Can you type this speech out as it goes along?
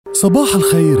صباح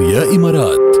الخير يا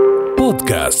إمارات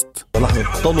بودكاست.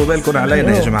 لحظة طولوا بالكم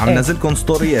علينا يا جماعة، منزلكم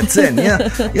ستوريات ثانية.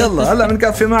 يلا هلا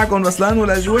بنكفي معكم بسلان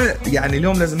والأجواء. يعني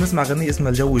اليوم لازم نسمع غنية اسمها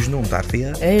الجو جنون،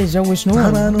 بتعرفيها؟ ايه جو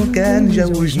جنون كان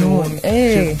جو جنون.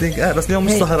 ايه بس اليوم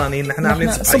مش سهرانين، نحن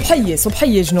عاملين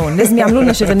صبحية جنون. لازم يعملوا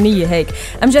لنا شغنية هيك.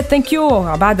 أمجد ثانك يو.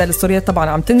 بعدها الستوريات طبعا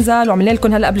عم تنزل، وعملنا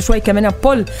لكم هلا قبل شوي كمان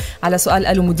بول على سؤال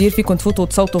قالوا مدير. فيكم تفوتوا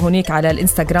تصوتوا هناك على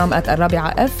الانستغرام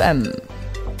 @الرابعة FM.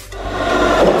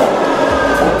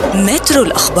 مترو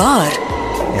الأخبار.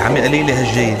 يا عمي قليلي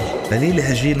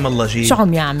هالجيل مالله جيل. شو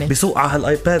عم يعمل؟ بيسوق على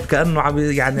الايباد كأنه عم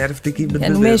يعني عرفتي كيف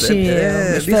يعني ماشي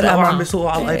مش فارقة معه، عم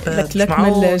بيسوق على الايباد. لك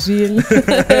من جيل.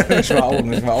 مش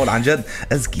معقول عن جد.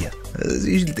 أذكياء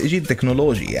جيل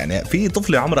تكنولوجي. يعني في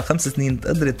طفلة عمرها 5 سنين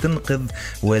قدرت تنقذ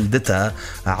والدتها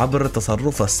عبر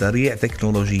تصرفها السريع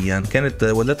تكنولوجيا. كانت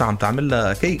والدتها عم تعمل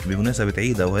لها كيك بمناسبة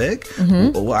عيدها وهيك،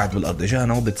 ووقعت بالأرض، جاها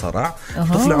نوبة صرع.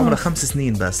 طفلة عمرها 5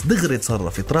 سنين بس دغري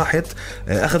تصرفت، راحت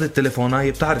أخذت تليفونها،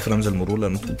 هي بتعرف رمز المرور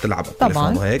لأنه بتلعب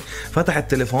التليفون وهيك، فتحت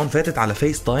التليفون، فاتت على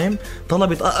فيس تايم،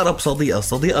 طلبت أقرب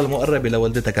الصديقة المقربة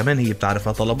لوالدتها كمان هي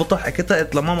بتعرفها، طلبتها، حكيتها،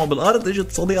 قلت لماما بالأرض،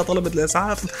 اجت صديقة طلبت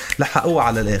الإسعاف، لحقوها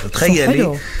على الآخر.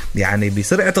 تخيلي يعني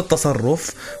بسرعة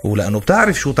التصرف، ولأنه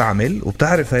بتعرف شو تعمل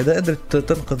وبتعرف هيدا قدرت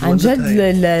تنقذ عن جد.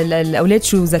 الأولاد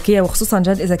شو ذكية، وخصوصا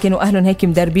جد إذا كانوا أهلهم هيك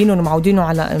مدربينهم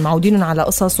ومعودينهم على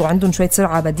قصص وعندهم شوية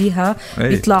سرعة بديهة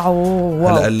يطلعوا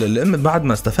واو. هلا الأم بعد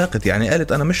ما استفاقت يعني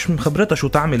قالت أنا مش مخبرتها شو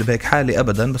تعمل بهيك حالة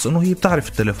أبدا، بس إنه هي بتعرف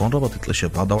التليفون، ربطت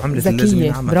الأشياء ببعضها وعملت اللي لازم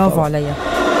ينعمل. برافو عليها.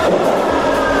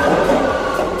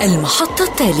 المحطة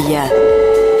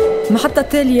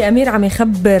التالية أمير عم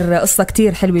يخبر قصة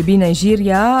كتير حلوة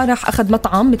بنيجيريا. راح أخذ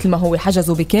مطعم مثل ما هو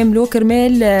حجزه بكامله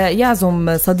كرمال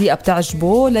يعزم صديقة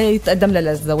بتعجبه ليتقدم لها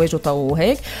للزواج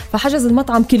وهيك، فحجز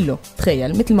المطعم كله.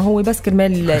 تخيل مثل ما هو بس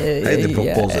كرمال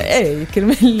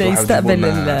كرمال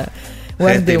يستقبل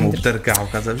وردة وبتركع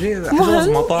وكذا حجز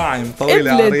مطاعم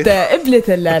طويلة عريضة. قبلت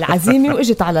العزيمة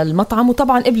وإجت على المطعم،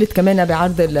 وطبعا قبلت كمان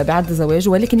بعرض الزواج،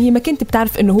 ولكن هي ما كنت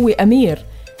بتعرف إنه هو أمير.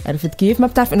 عرفت كيف؟ ما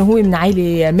بتعرف انه هو من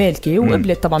عائله مالكي،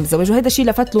 وقبلت طبعا بالزواج، وهذا الشيء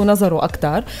لفت له نظره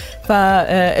اكثر،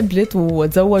 فقبلت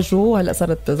وتزوجوا. هلا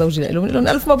صارت زوجي له، بنقول لهم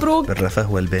الف مبروك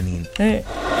بالرفاه والبنين.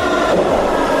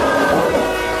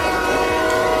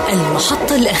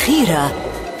 المحطه الاخيره.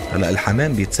 هلا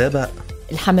الحمام بيتسابق.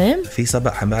 الحمام في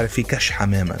سبق حمام، بعرف في كش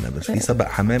حمام انا، بس في سبق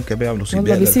حمام كبير عملوا سباق.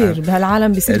 والله بيصير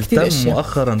بهالعالم بيصير كتير اشياء.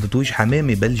 مؤخرا تتويج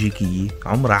حمامه بلجيكيه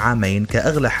عمرها عامين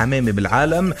كاغلى حمامه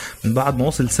بالعالم، من بعد ما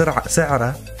وصل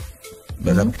سعرها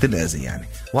بتنقذي يعني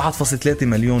 1.3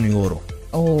 مليون يورو.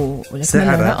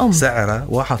 سعرها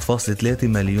 1.3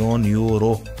 مليون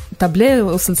يورو. طب ليه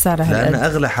وصل سعرها؟ لأن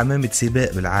أغلى حمامة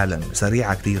سباق بالعالم،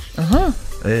 سريعة كتير.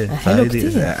 حلو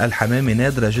كتير. الحمامة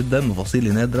نادرة جدا،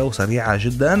 مفاصيل نادرة وسريعة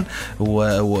جدا،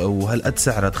 وهالقد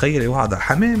سعرها. تخيلي واحدة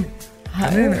حمامة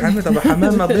طب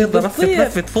حمامة بيضة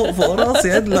لفت فوق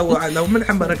راسي. هاد لو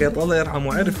ملحم بركات الله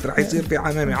يرحمه عرف رح يصير في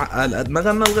حمامة عقل قد ما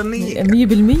غنى الغنية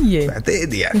 100%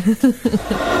 بعتقد يعني.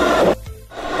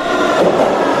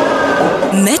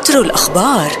 مترو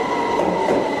الأخبار.